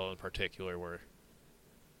NFL in particular where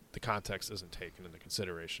the context isn't taken into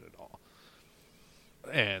consideration at all.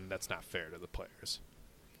 And that's not fair to the players.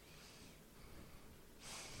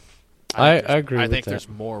 I agree with that. I think there's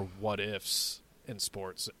more what-ifs in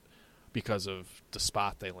sports because of the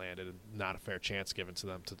spot they landed and not a fair chance given to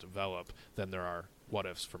them to develop than there are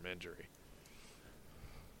what-ifs from injury.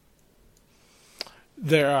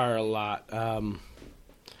 There are a lot.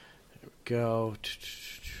 Go.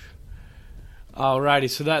 Alrighty,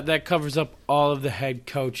 so that covers up all of the head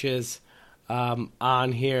coaches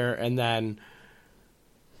on here, and then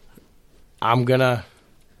I'm gonna.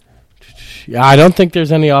 Yeah, I don't think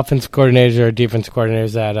there's any offense coordinators or defense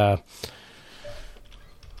coordinators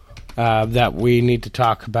that we need to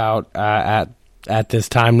talk about at this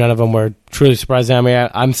time. None of them were truly surprising. I mean,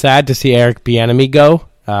 I'm sad to see Eric Bieniemy go,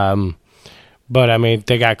 but I mean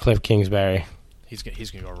they got Cliff Kingsbury. He's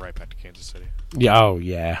gonna go right back to Kansas City. Yeah, oh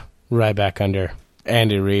yeah, right back under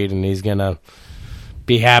Andy Reid, and he's gonna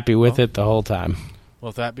be happy with it the whole time. Well,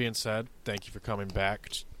 with that being said, thank you for coming back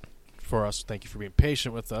for us. Thank you for being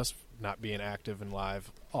patient with us, not being active and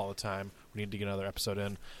live all the time. We need to get another episode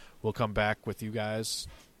in. We'll come back with you guys.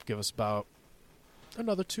 Give us about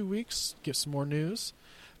another 2 weeks. Get some more news.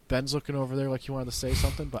 Ben's looking over there like he wanted to say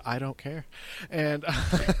something, but I don't care. And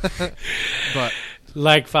but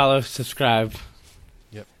like, follow, subscribe.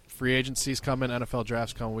 Yep. Free agency's coming. NFL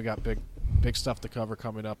draft's coming. We got big stuff to cover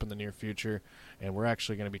coming up in the near future, and we're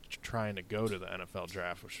actually going to be trying to go to the NFL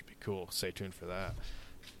draft, which should be cool. Stay tuned for that.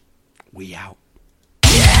 We out.